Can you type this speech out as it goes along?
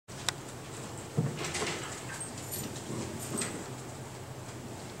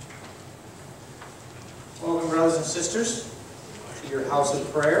and sisters, to your house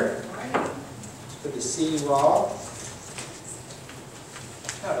of prayer. It's good to see you all.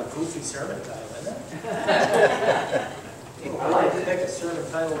 Kind of a goofy sermon title, isn't it? I like to pick a sermon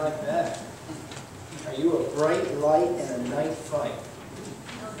title like that. Are you a bright light in a night fight?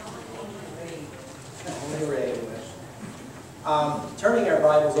 Only Ray wish. Turning our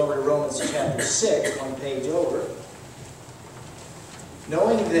Bibles over to Romans chapter 6, one page over.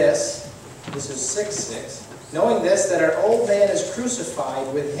 Knowing this is 6:6. Knowing this, that our old man is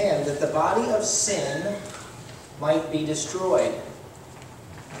crucified with him, that the body of sin might be destroyed,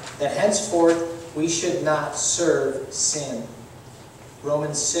 that henceforth we should not serve sin.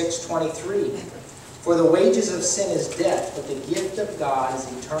 Romans 6:23. For the wages of sin is death, but the gift of God is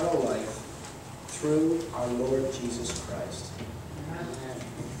eternal life through our Lord Jesus Christ.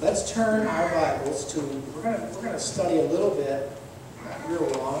 Let's turn our Bibles to, we're going to study a little bit, not real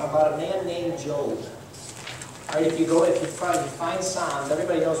long, about a man named Job. All right, if you find Psalms,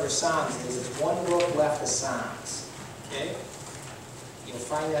 everybody knows where Psalms is. It's one book left of Psalms. Okay? You'll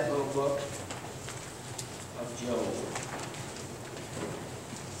find that little book of Job.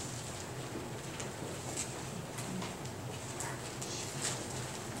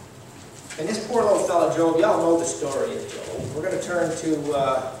 And this poor little fellow Job, y'all know the story of Job. We're going to turn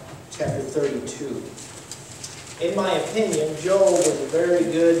to chapter 32. In my opinion, Job was a very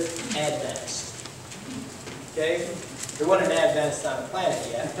good Adventist. Okay? There wasn't an Adventist on the planet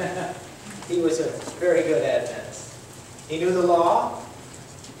yet. He was a very good Adventist. He knew the law,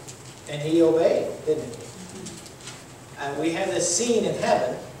 and he obeyed, didn't he? And we have this scene in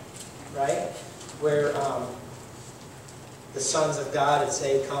heaven, right, where the sons of God, it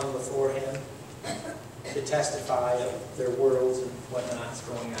say, come before him to testify of their worlds and whatnot's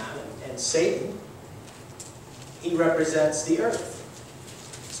going on. And Satan, he represents the earth.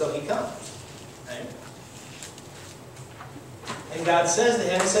 So he comes. Right? And God says to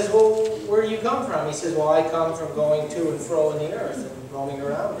him, he says, well, where do you come from? He says, well, I come from going to and fro in the earth and roaming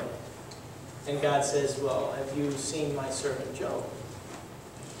around it. And God says, well, have you seen my servant Job?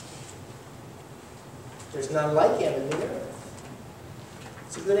 There's none like him in the earth.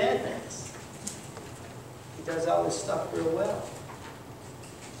 It's a good Adventist. He does all this stuff real well.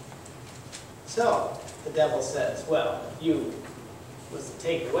 So, the devil says, well, if you was to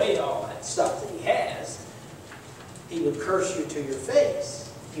take away all that stuff that he has, he would curse you to your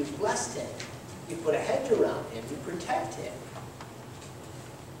face. You blessed him. You put a hedge around him. You protect him.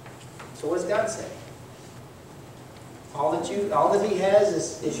 So what does God say? All that he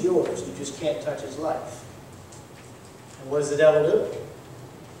has is yours. You just can't touch his life. And what does the devil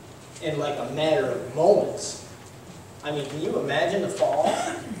do? In like a matter of moments. I mean, can you imagine the fall?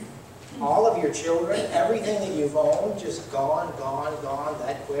 All of your children, everything that you've owned, just gone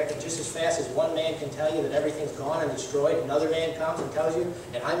that quick. And just as fast as one man can tell you that everything's gone and destroyed, another man comes and tells you,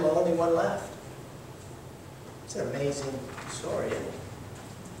 and I'm the only one left. It's an amazing story, isn't it?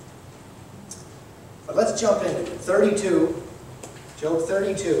 But let's jump into 32, Job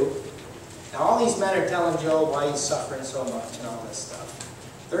 32. Now all these men are telling Job why he's suffering so much and all this stuff.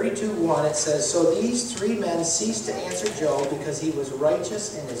 32:1, it says, so these three men ceased to answer Job because he was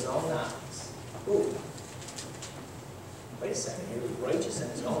righteous in his own eyes. Ooh. Wait a second, he was righteous in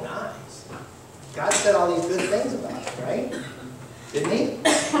his own eyes. God said all these good things about him, right? Didn't he?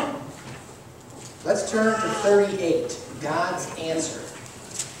 Let's turn to 38, God's answer.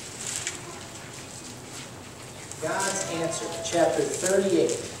 God's answer, chapter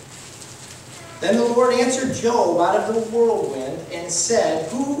 38. Then the Lord answered Job out of the whirlwind and said,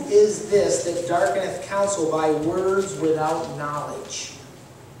 who is this that darkeneth counsel by words without knowledge?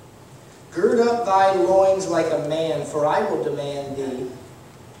 Gird up thy loins like a man, for I will demand thee,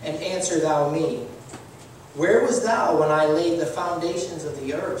 and answer thou me. Where was thou when I laid the foundations of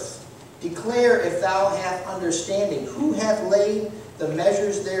the earth? Declare if thou hast understanding. Who hath laid the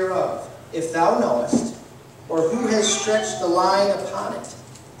measures thereof, if thou knowest? Or who has stretched the line upon it?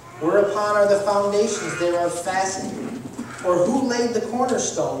 Whereupon are the foundations thereof fastened? Or who laid the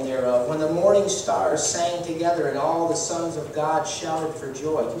cornerstone thereof, when the morning stars sang together and all the sons of God shouted for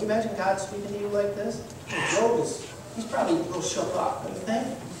joy? Can you imagine God speaking to you like this? Job he's probably a little shook up, don't you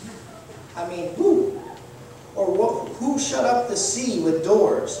think? I mean, who? Or who shut up the sea with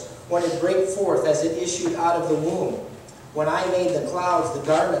doors, when it brake forth as it issued out of the womb? When I made the clouds the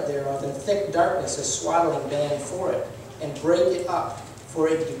garment thereof, and thick darkness a swaddling band for it, and brake it up for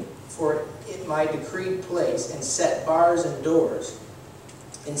it my decreed place, and set bars and doors,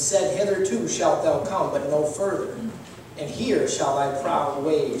 and said, hitherto shalt thou come, but no further, and here shall thy proud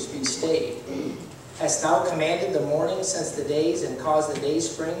waves be stayed. Hast thou commanded the morning since the days, and caused the day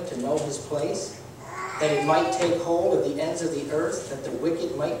spring to know his place? that it might take hold of the ends of the earth, that the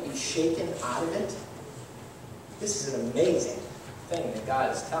wicked might be shaken out of it? This is an amazing thing that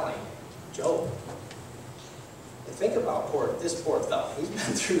God is telling Job. And think about this poor fellow. He's been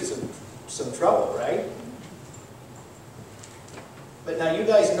through some trouble, right? But now you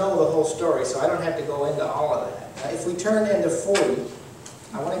guys know the whole story, so I don't have to go into all of that. Now, if we turn into 40,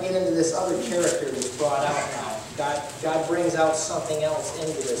 I want to get into this other character that's brought out now. God brings out something else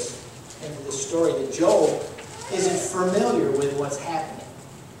into this story that Job isn't familiar with what's happening.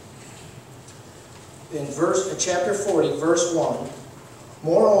 In chapter 40, verse 1,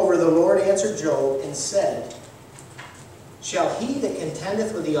 moreover, the Lord answered Job and said, shall he that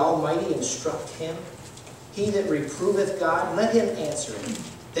contendeth with the Almighty instruct him? He that reproveth God, let him answer him.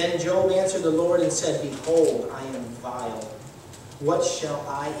 Then Job answered the Lord and said, behold, I am vile. What shall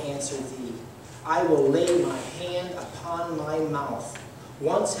I answer thee? I will lay my hand upon my mouth.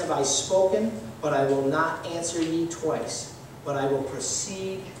 Once have I spoken, but I will not answer ye twice, but I will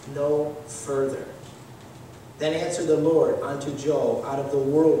proceed no further. Then answered the Lord unto Job out of the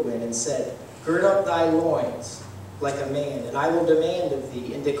whirlwind, and said, gird up thy loins like a man, and I will demand of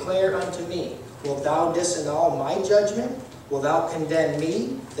thee, and declare unto me, wilt thou disannul my judgment? Wilt thou condemn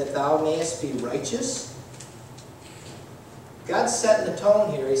me, that thou mayest be righteous? God's setting the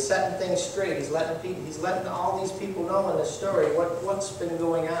tone here. He's setting things straight. He's letting all these people know in the story what's been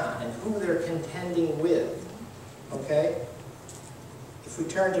going on and who they're contending with. Okay? If we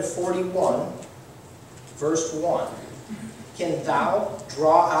turn to 41, verse 1. Can thou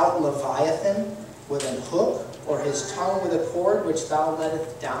draw out Leviathan with an hook, or his tongue with a cord which thou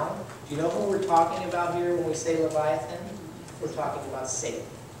lettest down? Do you know who we're talking about here when we say Leviathan? We're talking about Satan.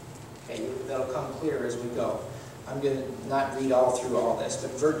 Okay, that'll come clear as we go. I'm going to not read all through all this,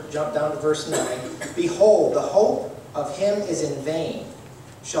 but jump down to verse 9. Behold, the hope of him is in vain.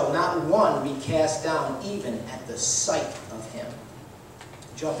 Shall not one be cast down even at the sight of him?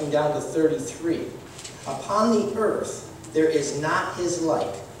 Jumping down to 33. Upon the earth there is not his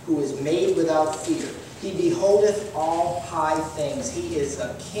like, who is made without fear. He beholdeth all high things. He is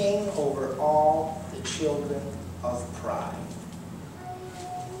a king over all the children of pride.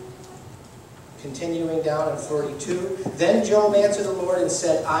 Continuing down in 42. Then Job answered the Lord and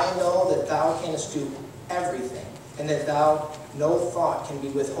said, I know that thou canst do everything, and that no thought can be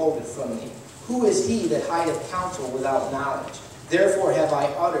withholden from thee. Who is he that hideth counsel without knowledge? Therefore have I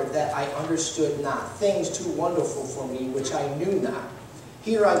uttered that I understood not, things too wonderful for me, which I knew not.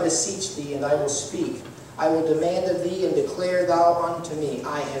 Hear, I beseech thee, and I will speak. I will demand of thee, and declare thou unto me.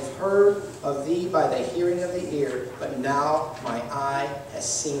 I have heard of thee by the hearing of the ear, but now my eye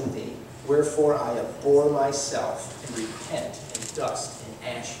has seen thee. Wherefore I abhor myself, and repent in dust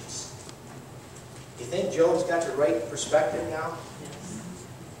and ashes. You think Job's got the right perspective now? Yes.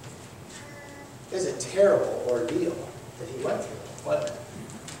 It was a terrible ordeal that he went through, wasn't it?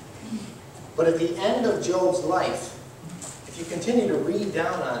 But at the end of Job's life, if you continue to read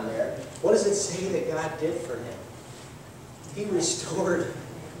down on there, what does it say that God did for him? He restored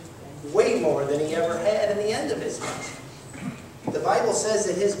way more than he ever had in the end of his life. The Bible says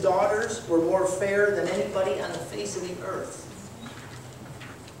that his daughters were more fair than anybody on the face of the earth.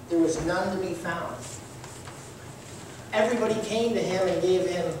 There was none to be found. Everybody came to him and gave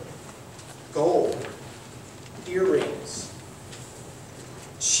him gold, earrings,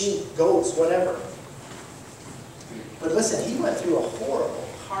 sheep, goats, whatever. But listen, he went through a horrible,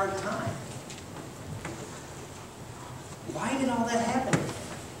 hard time. Why did all that happen to him?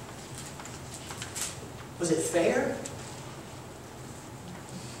 Was it fair?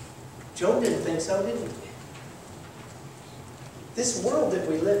 Job didn't think so, did he? This world that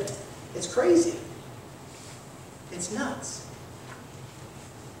we live in, it's crazy. It's nuts.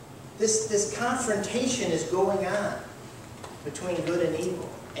 This confrontation is going on between good and evil,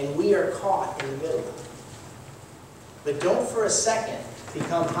 and we are caught in the middle of it. But don't for a second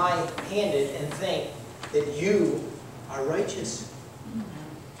become high-handed and think that you are righteous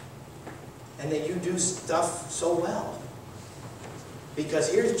and that you do stuff so well.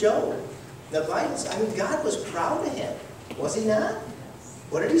 Because here's Job. The Bible, God was proud of him. Was he not?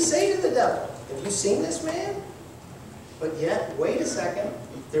 What did he say to the devil? Have you seen this man? But yet, wait a second.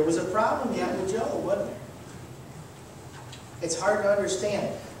 There was a problem yet with Job, wasn't there? It's hard to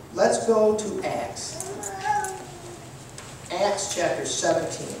understand. Let's go to Acts. Acts chapter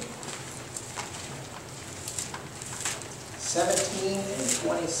 17. 17 and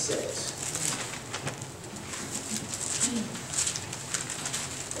 26.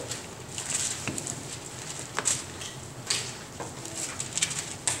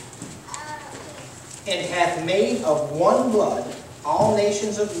 And hath made of one blood all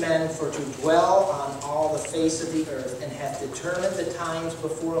nations of men for to dwell on all the face of the earth, and hath determined the times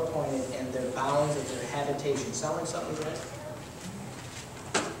before appointed and their bounds of their habitation. Sound like something good?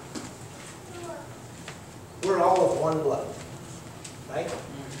 We're all of one blood, right?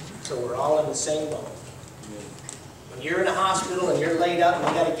 So we're all in the same boat. When you're in a hospital and you're laid up and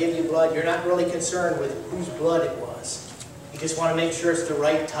we got to give you blood, you're not really concerned with whose blood it was. You just want to make sure it's the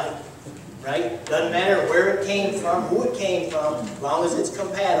right type, right? Doesn't matter where it came from, who it came from, as long as it's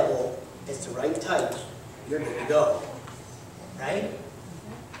compatible, it's the right type, you're good to go, right?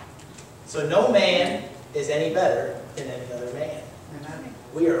 So no man is any better than any other man.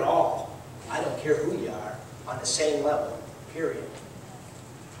 We are all, I don't care who you are, on the same level, period.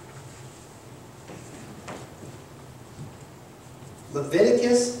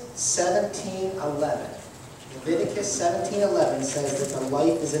 Leviticus 17:11. Leviticus 17:11 says that the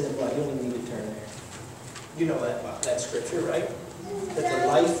life is in the blood. You don't even need to turn there. You know that scripture, right? That the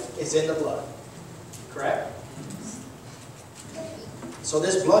life is in the blood. Correct? So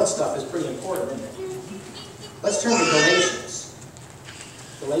this blood stuff is pretty important, isn't it? Let's turn to Galatians.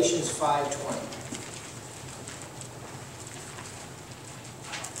 Galatians 5:20.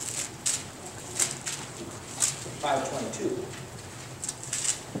 5:22.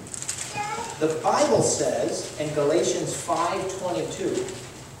 The Bible says in Galatians 5:22,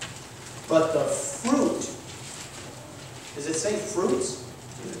 but the fruit, does it say fruits?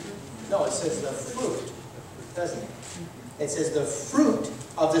 No, it says the fruit, doesn't it? It says the fruit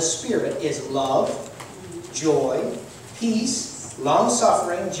of the Spirit is love, joy, peace,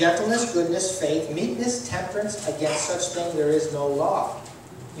 long-suffering, gentleness, goodness, faith, meekness, temperance. Against such thing there is no law.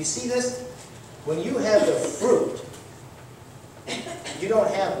 You see this? When you have the fruit, you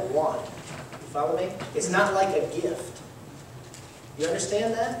don't have one. Follow me? It's not like a gift. You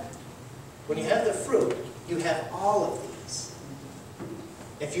understand that? When you have the fruit, you have all of these.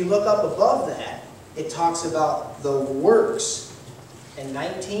 If you look up above that, it talks about the works. In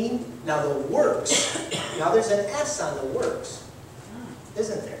 19, now the works, now there's an S on the works,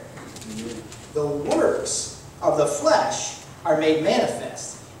 isn't there? The works of the flesh are made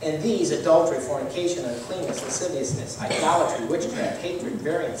manifest. And these, adultery, fornication, uncleanness, lasciviousness, idolatry, witchcraft, hatred,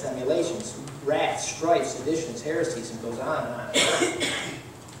 variance, emulations, wrath, strife, seditions, heresies, and goes on and on and on.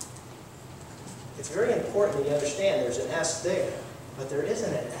 It's very important that you understand there's an S there, but there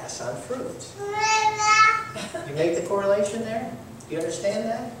isn't an S on fruits. You make the correlation there? You understand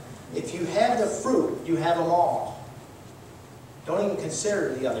that? If you have the fruit, you have them all. Don't even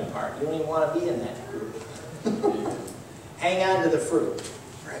consider the other part. You don't even want to be in that group. Hang on to the fruit.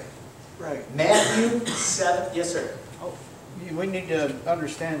 Right. Matthew 7, yes sir. Oh, we need to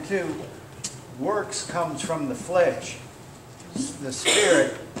understand too, works comes from the flesh. The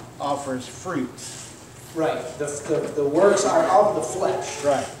Spirit offers fruits. Right. The works are of the flesh.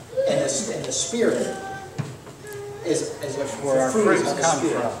 Right. And the Spirit is where our fruit fruits of the come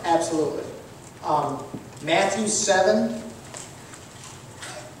Spirit. from. Absolutely. Matthew 7,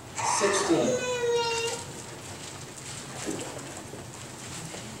 16.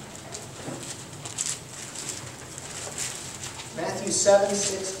 Matthew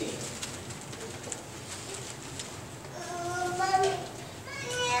 7:16.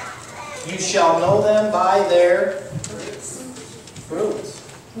 You shall know them by their fruits.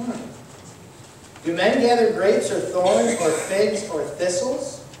 Do men gather grapes or thorns or figs or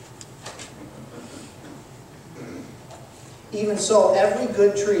thistles? Even so, every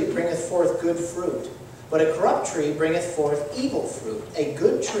good tree bringeth forth good fruit, but a corrupt tree bringeth forth evil fruit. A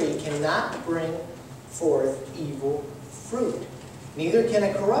good tree cannot bring forth evil fruit. Neither can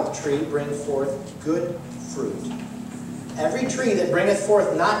a corrupt tree bring forth good fruit. Every tree that bringeth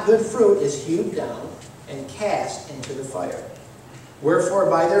forth not good fruit is hewed down and cast into the fire. Wherefore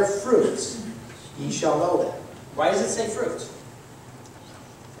by their fruits ye shall know them. Why does it say fruits?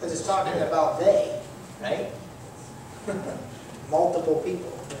 Because it's talking about they, right? Multiple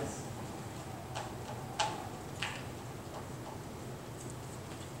people.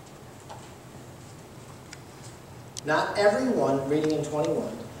 Not everyone, reading in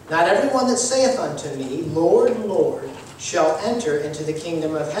 21, not everyone that saith unto me, Lord, Lord, shall enter into the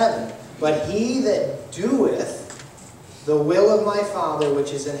kingdom of heaven, but he that doeth the will of my Father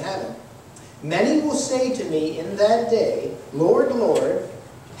which is in heaven. Many will say to me in that day, Lord, Lord,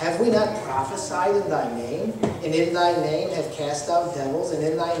 have we not prophesied in thy name, and in thy name have cast out devils, and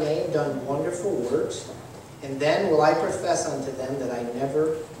in thy name done wonderful works? And then will I profess unto them that I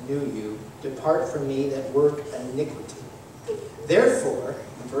never knew you. Depart from me that work iniquity. Therefore,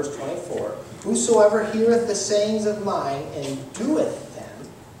 in verse 24, whosoever heareth the sayings of mine and doeth them,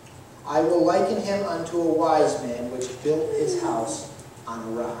 I will liken him unto a wise man which built his house on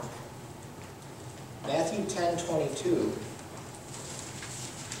a rock. Matthew 10:22.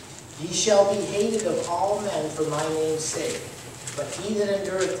 Ye shall be hated of all men for my name's sake, but he that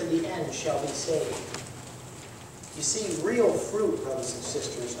endureth to the end shall be saved. You see, real fruit, brothers and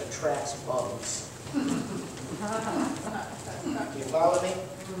sisters, attracts bugs. You follow me?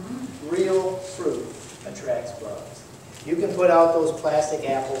 Real fruit attracts bugs. You can put out those plastic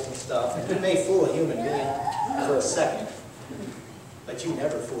apples and stuff, and it may fool a human being for a second, but you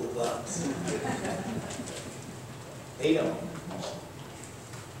never fool the bugs. They don't.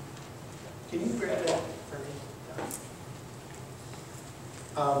 Can you grab that for me?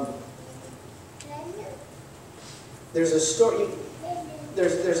 There's a story.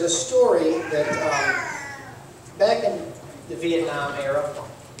 There's a story that back in the Vietnam era,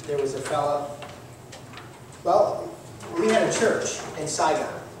 there was a fella. Well, we had a church in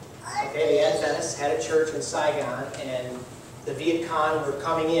Saigon. Okay, the Adventists had a church in Saigon, and the Viet Cong were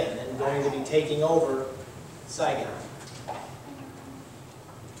coming in and going to be taking over Saigon.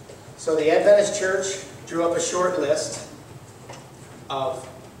 So the Adventist church drew up a short list of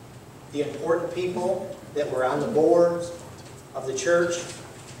the important people that were on the boards of the church.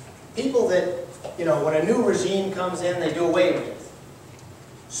 People that, you know, when a new regime comes in, they do away with.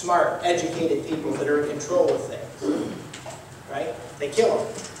 Smart, educated people that are in control of things. Right? They kill them.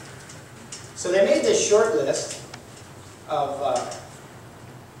 So they made this short list of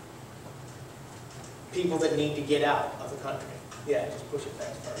people that need to get out of the country. Yeah, just push it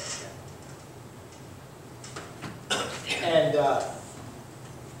back first. Yeah. And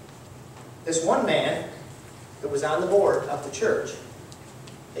this one man that was on the board of the church,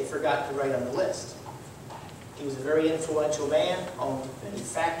 they forgot to write on the list. He was a very influential man, owned many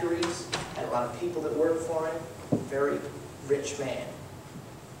factories, had a lot of people that worked for him, very rich man.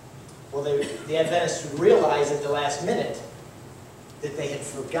 Well, the Adventists realized at the last minute that they had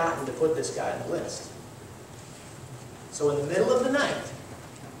forgotten to put this guy on the list. So in the middle of the night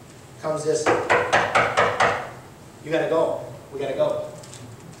comes this, you gotta go, we gotta go.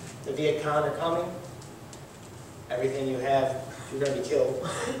 The Viet Cong are coming, everything you have, you're gonna be killed,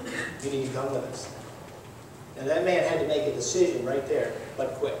 you need to come with us. Now that man had to make a decision right there,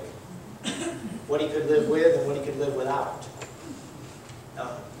 but quick. What he could live with and what he could live without.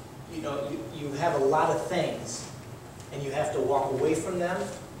 You know, you have a lot of things, and you have to walk away from them.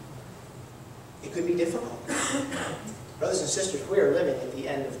 It could be difficult. Brothers and sisters, we are living at the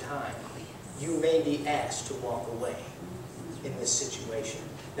end of time. You may be asked to walk away in this situation.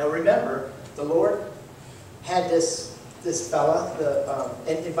 Now remember, the Lord had this fella,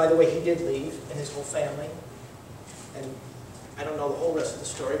 and by the way, he did leave, and his whole family. And I don't know the whole rest of the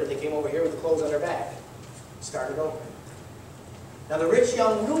story, but they came over here with the clothes on their back. Started over. Now the rich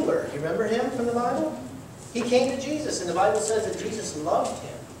young ruler, you remember him from the Bible? He came to Jesus, and the Bible says that Jesus loved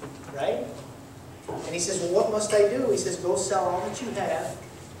him, right? And he says, well, what must I do? He says, go sell all that you have,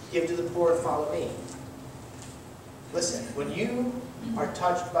 give to the poor, and follow me. Listen, when you are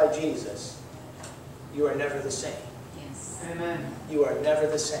touched by Jesus, you are never the same. Yes. Amen. You are never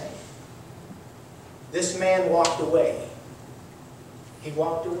the same. This man walked away. He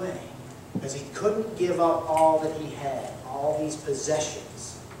walked away because he couldn't give up all that he had, all these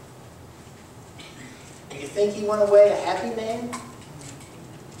possessions. And you think he went away a happy man?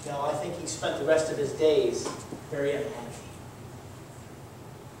 No, I think he spent the rest of his days very unhappy.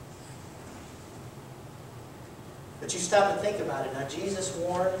 But you stop and think about it. Now, Jesus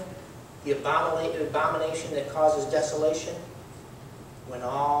warned the abomination that causes desolation when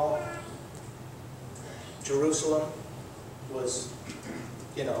all Jerusalem was,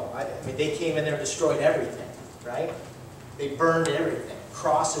 you know, I mean, they came in there and destroyed everything, right? They burned everything.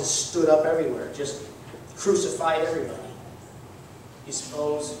 Crosses stood up everywhere, just crucified everybody. You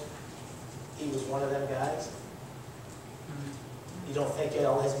suppose he was one of them guys? You don't think he had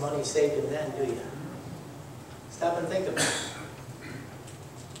all his money saved him then, do you? Stop and think about it.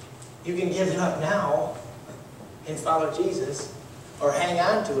 You can give it up now and follow Jesus, or hang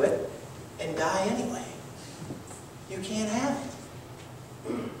on to it and die anyway. You can't have it.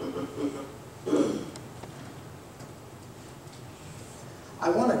 I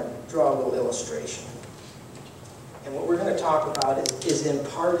want to draw a little illustration. And what we're going to talk about is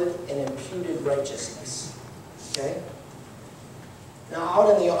imparted and imputed righteousness. Okay? Now, out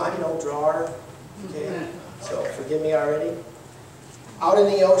in the, I'm no drawer. Okay? So, forgive me already. Out in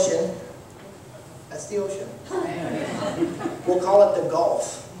the ocean, that's the ocean. We'll call it the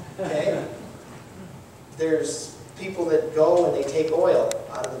Gulf. Okay? There's people that go and they take oil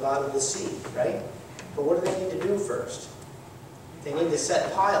out of the bottom of the sea, right? But what do they need to do first? They need to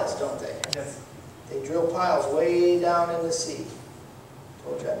set piles, don't they? Yes. They drill piles way down in the sea.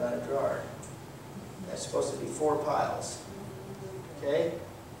 Told you I'm not a drawer. That's supposed to be 4 piles. Okay?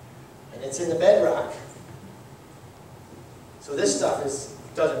 And it's in the bedrock. So this stuff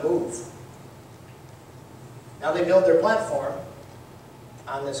doesn't move. Now they build their platform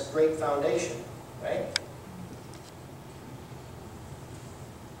on this great foundation, right?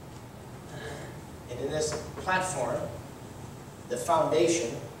 And in this platform, the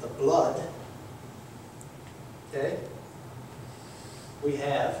foundation, the blood, okay, we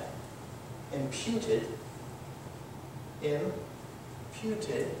have imputed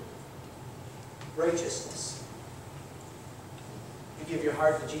righteousness. You give your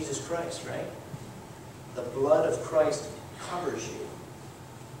heart to Jesus Christ, right? The blood of Christ covers you.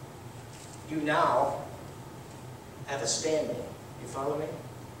 You now have a standing. You follow me?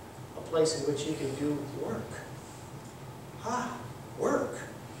 A place in which you can do work. Work.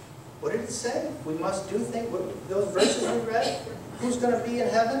 What did it say? We must do things. Those verses we read. Who's going to be in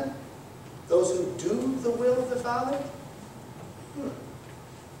heaven? Those who do the will of the Father?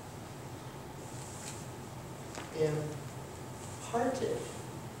 Imparted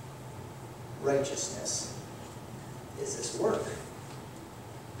righteousness is this work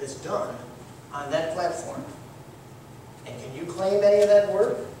that's done on that platform. And can you claim any of that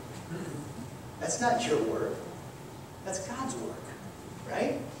work? That's not your work. That's God's work,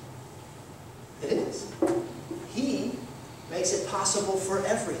 right? It is. He makes it possible for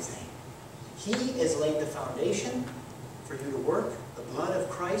everything. He has laid the foundation for you to work. The blood of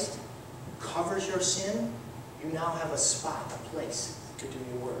Christ covers your sin. You now have a spot, a place to do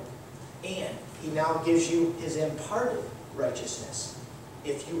your work. And He now gives you His imparted righteousness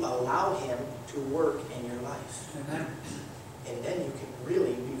if you allow Him to work in your life. Amen. And then you can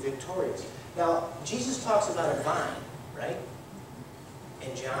really be victorious. Now, Jesus talks about a vine, right?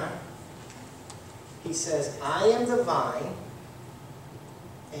 In John, He says, I am the vine,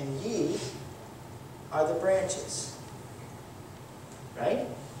 and ye are the branches. Right?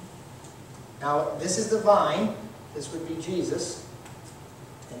 Now, this is the vine. This would be Jesus.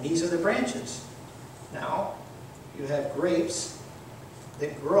 And these are the branches. Now, you have grapes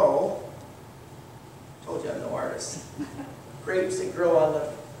that grow. Told you I'm no artist. Grapes that grow on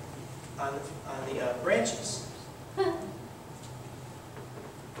the branches.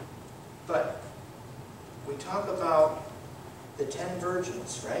 But we talk about the 10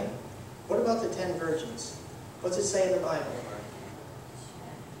 virgins, right? What about the 10 virgins? What's it say in the Bible?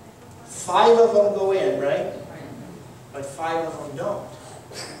 5 of them go in, right? But 5 of them don't.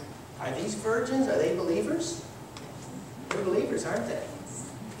 Are these virgins? Are they believers? They're believers, aren't they?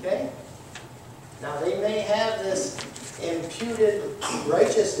 Okay? Now they may have this imputed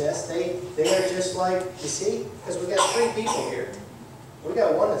righteousness. They are just like, you see, because we got 3 people here. We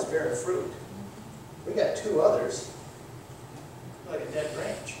got one that's bearing fruit. We got 2 others, like a dead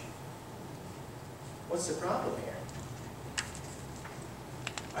branch. What's the problem here?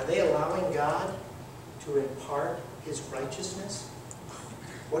 Are they allowing God to impart His righteousness?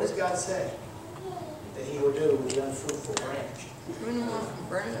 What does God say that He will do with the unfruitful branch?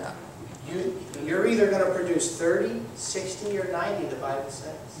 Burn it up. You're either going to produce 30, 60, or 90, the Bible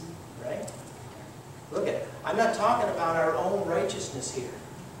says. Right? Look at it. I'm not talking about our own righteousness here.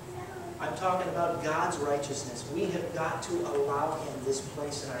 I'm talking about God's righteousness. We have got to allow Him this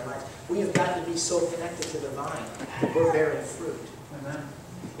place in our lives. We have got to be so connected to the vine that we're bearing fruit. Amen.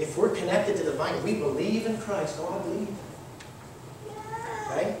 If we're connected to the vine, we believe in Christ. Oh, I believe.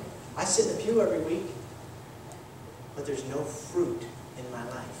 Right? I sit in the pew every week, but there's no fruit in my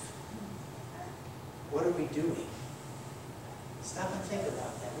life. What are we doing? Stop and think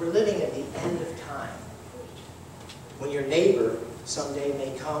about that. We're living at the end of time. When your neighbor someday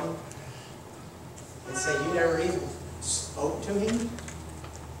may come and say, you never even spoke to me?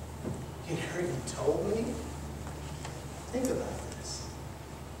 You never even told me? Think about this.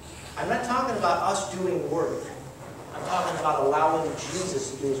 I'm not talking about us doing work. I'm talking about allowing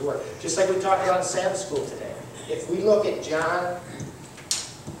Jesus to do His work. Just like we talked about in Sabbath school today. If we look at John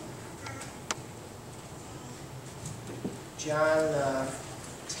 10.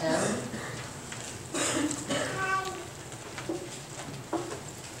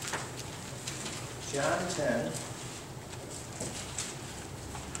 John 10.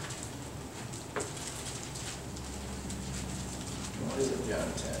 What is it, John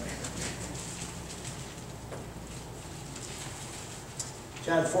 10?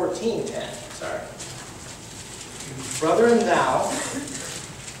 John 14:10, sorry. Brethren, thou,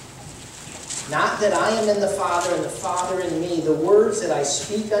 Not that I am in the Father and the Father in me. The words that I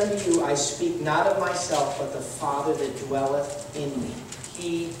speak unto you, I speak not of myself, but the Father that dwelleth in me.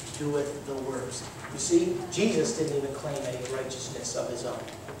 He doeth the works. You see, Jesus didn't even claim any righteousness of his own.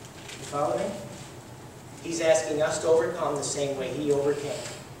 You follow me? He's asking us to overcome the same way he overcame.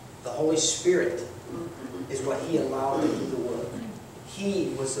 The Holy Spirit is what he allowed to do the work.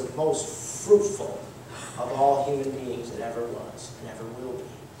 He was the most fruitful of all human beings that ever was and ever will be.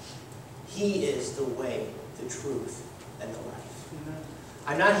 He is the way, the truth, and the life.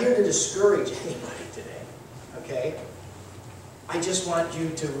 I'm not here to discourage anybody today, okay? I just want you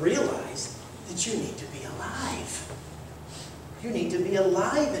to realize that you need to be alive. You need to be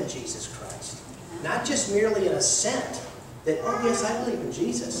alive in Jesus Christ. Not just merely an assent that, oh yes, I believe in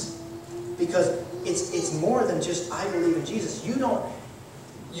Jesus. Because it's more than just, I believe in Jesus. You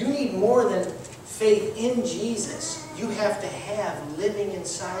need more than faith in Jesus. You have to have living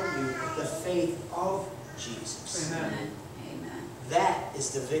inside you the faith of Jesus. Amen. Amen. That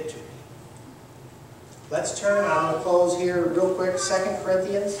is the victory. Let's turn, I'm going to close here real quick, 2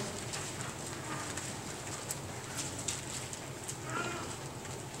 Corinthians.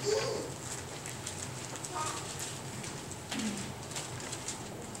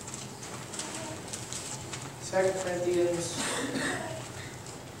 Second Corinthians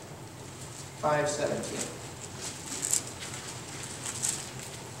 5:17.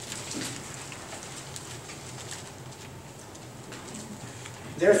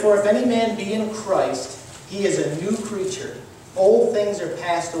 Therefore, if any man be in Christ, he is a new creature. Old things are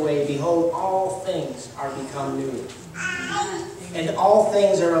passed away. Behold, all things are become new. And all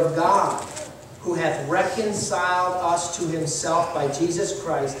things are of God, who hath reconciled us to himself by Jesus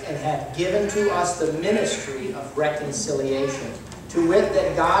Christ, and hath given to us the ministry of reconciliation. To wit,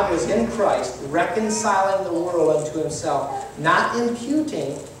 that God was in Christ, reconciling the world unto himself, not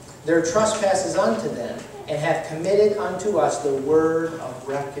imputing their trespasses unto them, and hath committed unto us the word of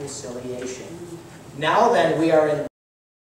reconciliation. Now then, we are in